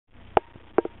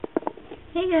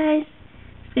Hey guys,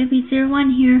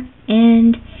 Scoopy01 here,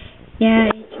 and yeah,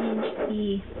 I changed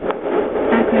the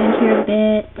background here a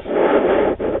bit,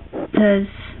 because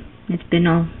it's been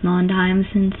a long time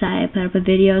since I put up a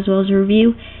video as well as a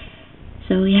review,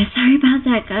 so yeah, sorry about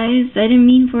that guys. I didn't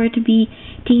mean for it to be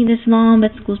taking this long,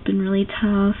 but school's been really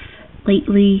tough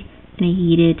lately, and I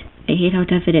hate it. I hate how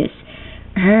tough it is.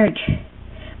 Arrgh.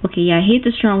 Okay, yeah, I hate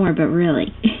the strong word, but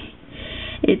really,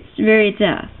 it's very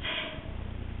tough.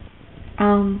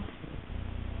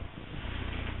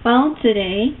 Well,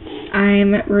 today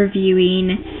I'm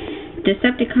reviewing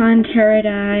Decepticon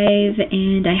Terridive,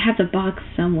 and I have the box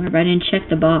somewhere, but I didn't check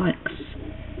the box.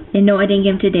 And no, I didn't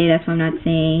get him today, that's why I'm not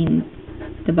saying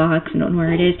the box. I don't know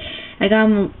where it is. I got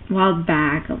him a while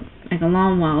back, like a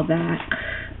long while back.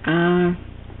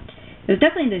 It was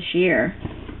definitely this year.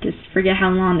 Just forget how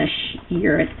long this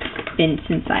year it's been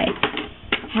since I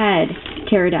had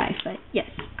Terridive, but yes,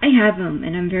 I have him,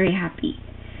 and I'm very happy.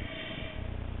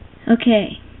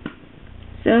 Okay,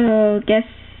 so guess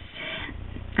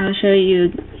I'll show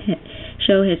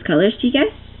his colors to you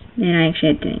guys. And I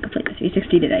actually didn't complete the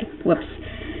 360 today. Whoops.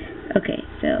 Okay,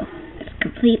 so let's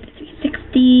complete the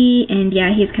 360, and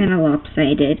yeah, he's kind of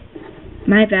lopsided.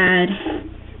 My bad.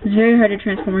 It was very hard to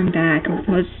transform him back.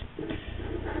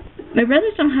 My brother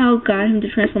somehow got him to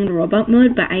transform to robot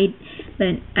mode, but I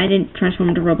didn't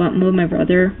transform to robot mode. My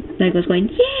brother was going,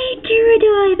 "Yay,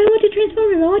 Terridive! I want to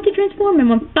transform him! I want to transform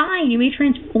him!" I'm fine. You may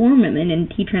transform him, and then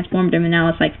he transformed him, and now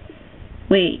it's like,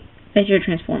 wait, I should have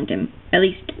transformed him at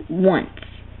least once,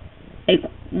 like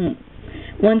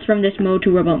once from this mode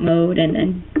to robot mode, and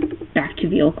then back to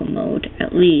vehicle mode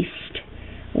at least,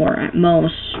 or at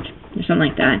most, or something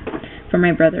like that. For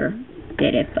my brother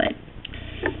did it, but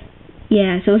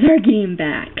yeah, so it's hard getting him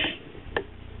back.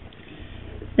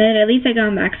 But at least I got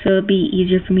him back, so it'll be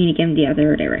easier for me to get him the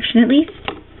other direction at least.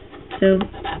 So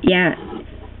yeah,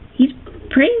 he's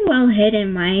pretty well hid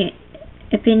in my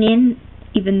opinion,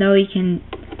 even though he can,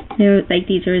 like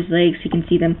these are his legs, you can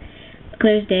see them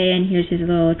clear as day, and here's his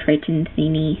little Triton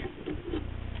thingy.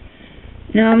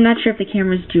 Now I'm not sure if the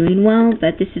camera's doing well,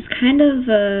 but this is kind of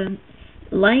a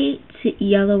light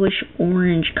yellowish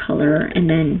orange color, and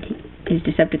then his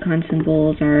Decepticon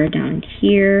symbols are down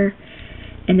here,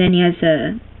 and then he has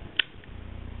a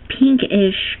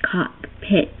pinkish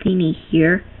cockpit thingy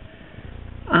here.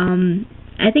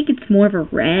 I think it's more of a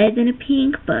red than a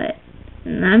pink, but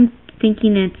I'm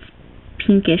thinking it's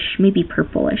pinkish, maybe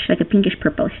purplish, like a pinkish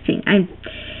purplish thing.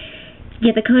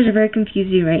 Yeah, the colors are very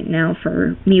confusing right now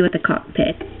for me with the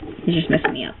cockpit. It's just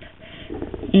messing me up.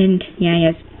 And yeah, he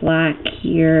has black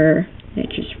here,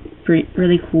 which is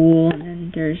really cool, and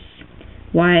then there's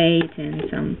white and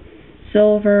some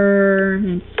silver.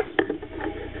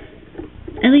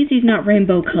 At least he's not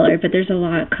rainbow colored, but there's a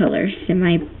lot of colors in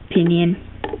my opinion.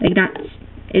 Like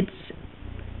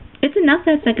it's enough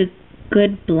that's like a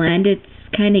good blend. It's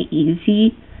kind of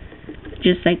easy,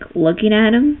 just like looking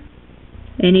at him.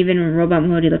 And even in robot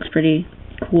mode, he looks pretty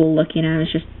cool looking at him.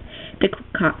 It's just the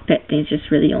cockpit thing is just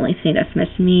really the only thing that's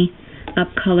messing me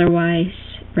up color-wise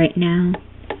right now.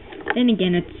 Then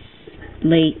again, it's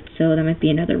late, so that might be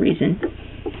another reason.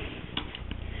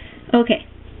 Okay,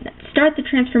 let's start the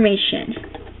transformation.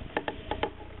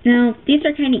 Now, these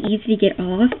are kind of easy to get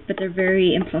off, but they're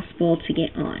very impossible to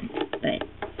get on. But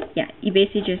yeah, you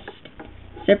basically just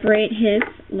separate his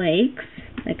legs,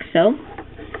 like so.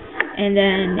 And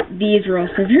then these are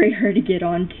also very hard to get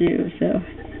on too, so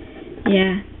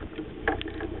yeah.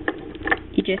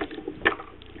 You just,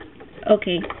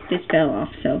 okay, this fell off,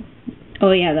 so,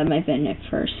 oh yeah, that might have been it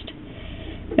first.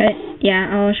 But yeah,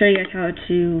 I'll show you guys how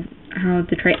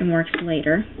the Triton works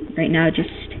later. Right now, I just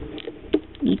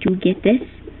need to get this,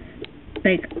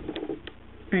 like,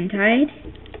 untied,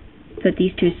 put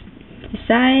these two to the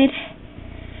side,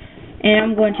 and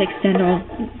I'm going to extend all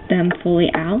them fully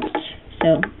out,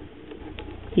 so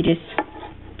you just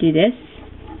do this,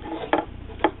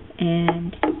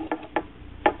 and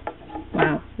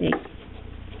wow, yeah,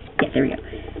 there we go.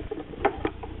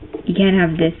 You can't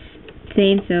have this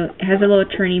thing, so it has a little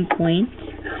turning point,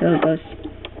 so it goes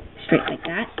straight like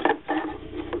that.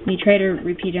 And you try to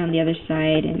repeat it on the other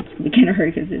side, and it's going to be kind of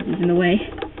hard because this is in the way.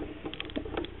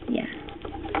 Yeah.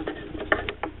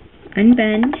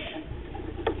 Unbend,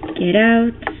 get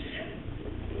out,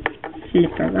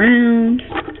 flip around,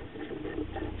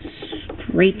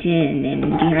 straighten, and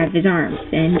you have his arms.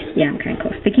 And yeah, I'm kind of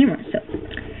close to the camera, so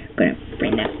I'm going to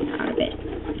bring that out a bit.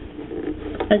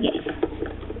 Okay.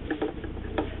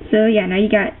 So yeah, now you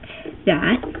got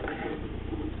that.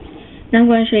 Now I'm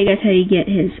going to show you guys how you get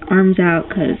his arms out,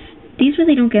 because these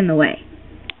really don't get in the way.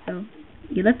 So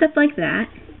you lift up like that,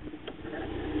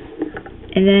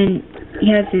 and then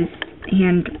he has his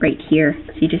hand right here.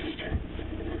 So you just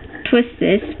twist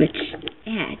this, which,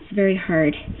 yeah, it's very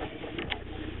hard.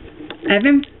 I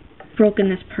haven't broken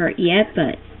this part yet,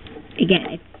 but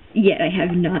again, I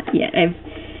have not yet. I've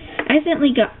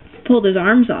accidentally pulled his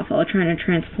arms off while trying to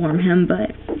transform him,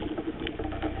 but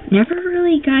never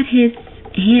really got his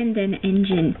hand and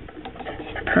engine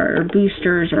part, or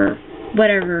boosters, or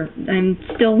whatever. I'm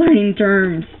still learning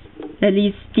terms. At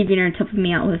least Stevie and Aaron helping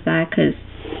me out with that, because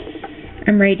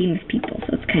I'm writing with people,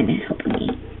 so it's kind of helping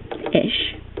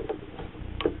me-ish.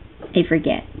 I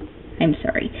forget. I'm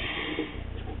sorry.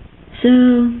 So,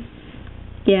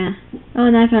 yeah. Oh,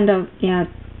 and I found out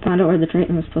where the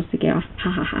Triton was supposed to get off.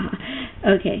 Ha ha ha ha.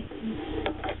 Okay.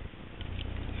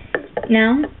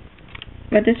 Now,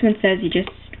 what this one says, you just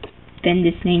bend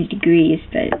this 90 degrees,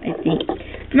 but I think,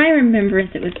 from my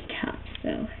remembrance, it was tough,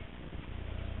 so.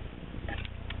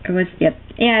 Or was, yep.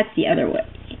 Yeah, it's the other way.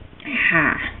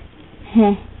 Ha.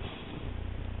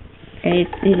 It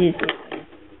is.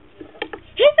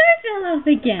 His arm fell off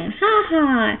again. Ha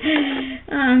ha.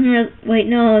 Wait,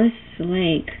 no, this is the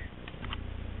leg.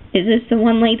 Is this the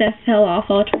one leg that fell off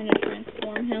while trying to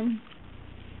transform him?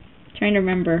 Trying to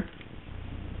remember.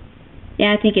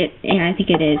 Yeah, I think it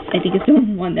is. I think it's the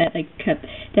one that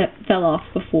that fell off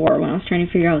before when I was trying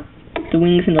to figure out the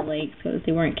wings and the legs because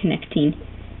they weren't connecting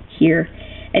here.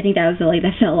 I think that was the leg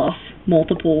that fell off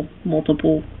multiple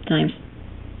times.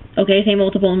 Okay, I say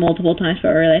multiple times, but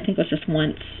really I think it was just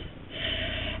once.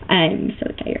 I'm so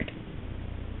tired.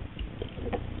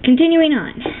 Continuing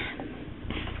on.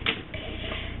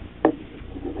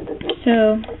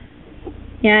 So,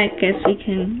 yeah, I guess we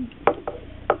can.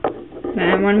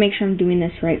 I want to make sure I'm doing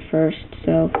this right first.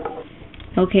 So,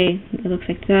 okay, it looks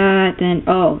like that. Then,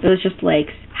 oh, it was just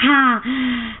legs. Ha!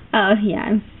 Oh, yeah,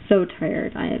 I'm so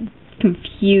tired. I am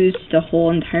confused the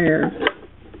whole entire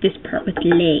this part with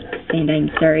legs, and I'm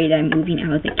sorry that I'm moving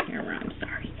out of the camera. I'm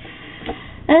sorry.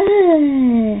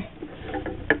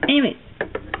 Anyways,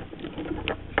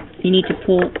 you need to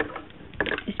pull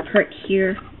this part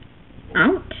here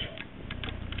out,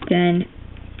 then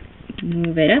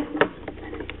move it up,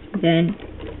 then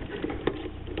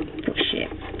push it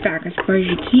back as far as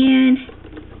you can.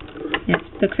 It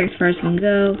looks like as far as it can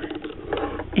go,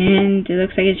 and it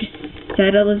looks like it just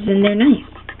settles in there nice.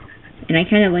 And I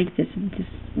kind of like this. This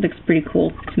looks pretty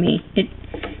cool to me.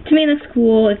 To me it looks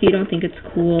cool. If you don't think it's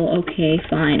cool, okay,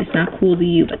 fine. It's not cool to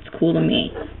you, but it's cool to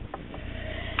me.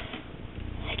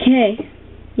 Okay.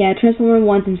 Yeah, Transformer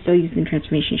 1's I'm still using the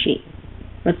transformation sheet.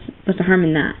 What's the harm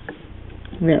in that?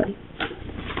 Really?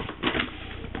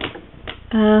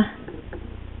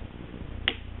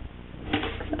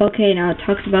 Okay, now it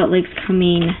talks about legs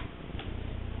coming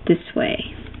this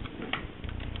way.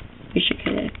 Wish I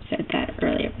could have said that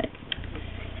earlier, but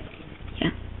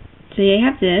yeah. So you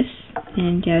have this,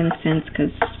 and yeah, that makes sense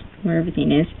because where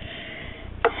everything is.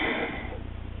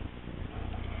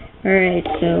 Alright,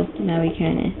 so now we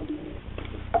kind of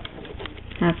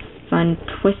have fun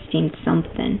twisting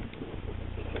something.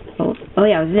 Oh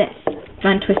yeah, it was this.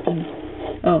 Fun twisting.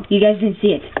 Oh, you guys didn't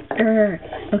see it.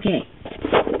 Okay.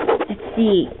 Let's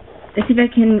see if I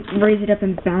can raise it up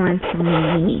and balance on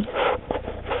my knee.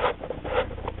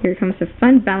 Here comes a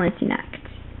fun balancing act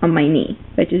on my knee,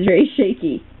 which is very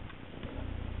shaky.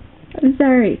 I'm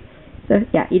sorry. So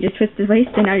yeah, you just twist the waist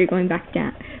and now you're going back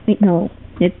down. Wait, no.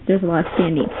 There's a lot of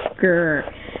standing. Grr.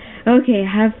 Okay,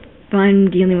 have fun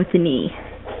dealing with the knee.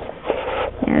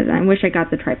 Yes, I wish I got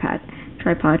the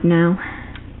tripod now.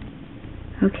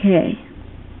 Okay.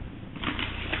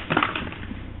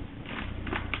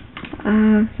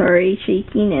 Sorry,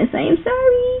 shakiness. I am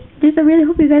sorry. Just I really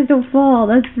hope you guys don't fall.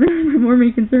 That's really more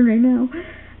my concern right now.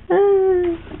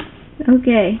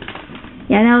 Okay.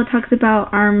 Yeah, now it talks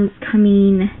about arms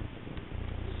coming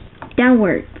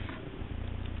downwards.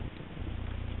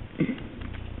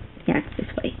 Yeah, it's this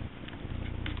way.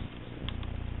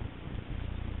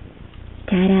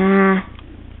 Ta-da!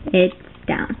 It's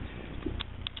down.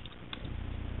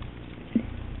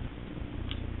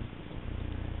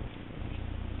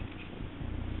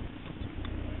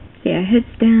 Yeah, heads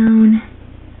down.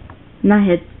 Not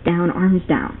heads down, arms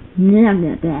down. Blah,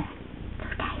 blah, blah. So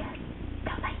tired.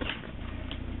 Don't like it.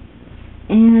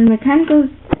 And it kind of goes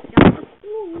down.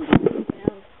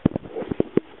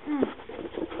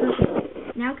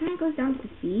 Okay. Now it kind of goes down to the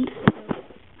feet. So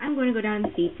I'm going to go down to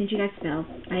the feet since you guys fell.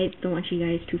 I don't want you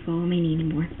guys to follow my knee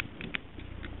anymore.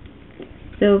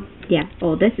 So, yeah.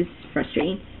 Oh, this is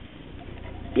frustrating.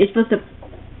 You're supposed to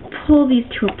pull these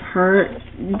two apart.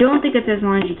 Don't think it's as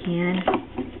long as you can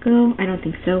go. I don't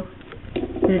think so.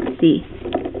 Let's see.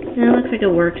 It looks like it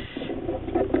works.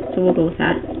 So we'll go with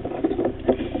that.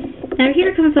 Now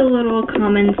here comes a little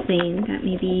common thing that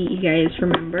maybe you guys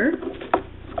remember.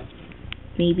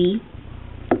 Maybe.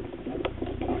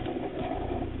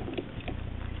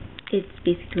 It's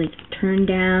basically like turn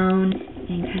down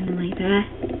and kind of like that.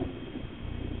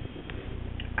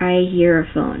 I hear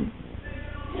a phone.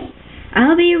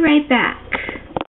 I'll be right back.